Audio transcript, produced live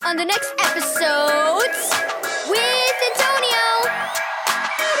on the next episodes with Antonio.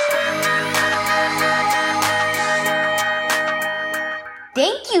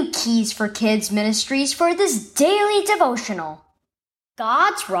 Thank you, Keys for Kids Ministries, for this daily devotional.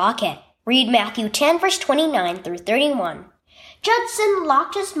 God's Rocket. Read Matthew 10, verse 29 through 31. Judson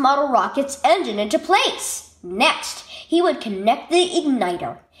locked his model rocket's engine into place. Next, he would connect the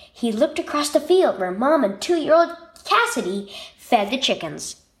igniter. He looked across the field where Mom and 2-year-old Cassidy fed the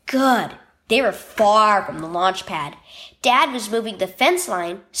chickens. Good. They were far from the launch pad. Dad was moving the fence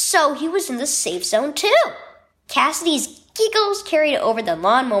line, so he was in the safe zone too. Cassidy's giggles carried over the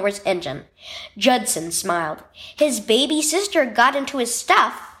lawnmower's engine. Judson smiled. His baby sister got into his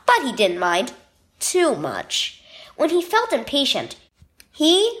stuff, but he didn't mind too much. When he felt impatient,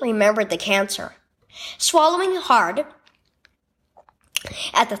 he remembered the cancer. Swallowing hard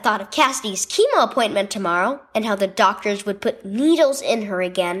at the thought of Cassidy's chemo appointment tomorrow and how the doctors would put needles in her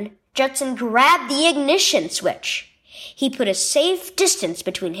again, Judson grabbed the ignition switch. He put a safe distance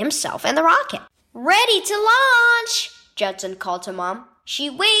between himself and the rocket. "Ready to launch!" Judson called to Mom. She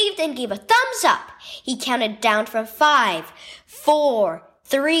waved and gave a thumbs up. He counted down from 5, 4,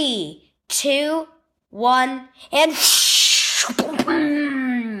 3, 2, 1, and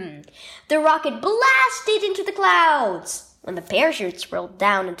the rocket blasted into the clouds. When the parachutes rolled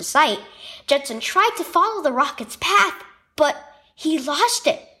down into sight, Judson tried to follow the rocket's path, but he lost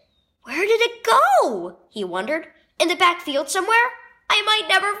it. Where did it go? He wondered. In the backfield somewhere? I might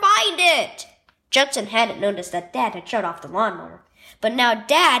never find it. Judson hadn't noticed that Dad had shut off the lawnmower. But now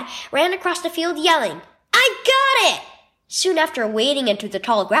Dad ran across the field yelling, "I got it!" Soon after wading into the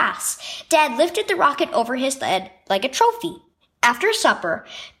tall grass, Dad lifted the rocket over his head like a trophy. After supper,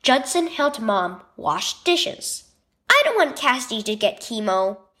 Judson helped Mom wash dishes. "I don't want Cassidy to get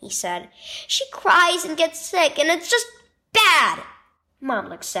chemo," he said. "She cries and gets sick, and it's just bad." Mom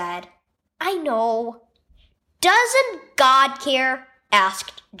looked sad. "I know." "Doesn't God care?"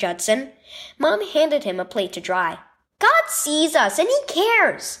 asked Judson. Mom handed him a plate to dry. "God sees us, and he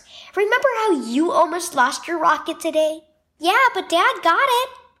cares. Remember how you almost lost your rocket today?" "Yeah, but Dad got it."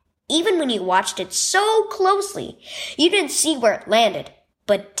 "Even when you watched it so closely, you didn't see where it landed,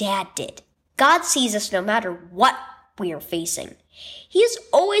 but Dad did. God sees us no matter what we are facing. He is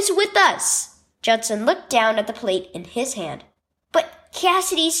always with us." Judson looked down at the plate in his hand. "But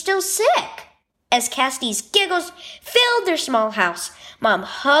Cassidy's still sick." As Cassidy's giggles filled their small house, Mom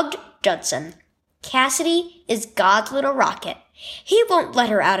hugged Judson. "Cassidy is God's little rocket. He won't let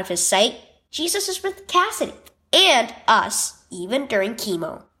her out of his sight. Jesus is with Cassidy and us, even during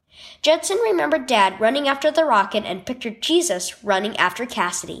chemo." Judson remembered Dad running after the rocket and pictured Jesus running after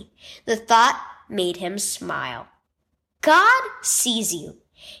Cassidy. The thought made him smile. God sees you.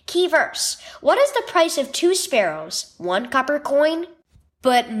 Key verse. What is the price of 2 sparrows? 1 copper coin?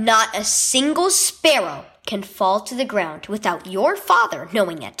 But not a single sparrow can fall to the ground without your Father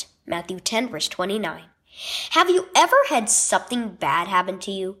knowing it. Matthew 10, verse 29. Have you ever had something bad happen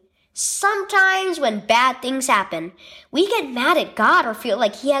to you? Sometimes when bad things happen, we get mad at God or feel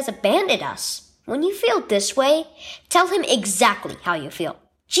like He has abandoned us. When you feel this way, tell Him exactly how you feel.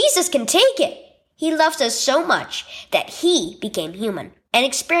 Jesus can take it. He loves us so much that He became human and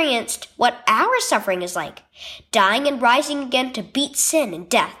experienced what our suffering is like, dying and rising again to beat sin and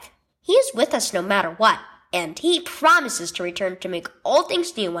death. He is with us no matter what, and He promises to return to make all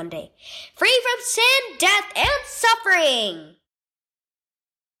things new one day, free from sin, death, and suffering.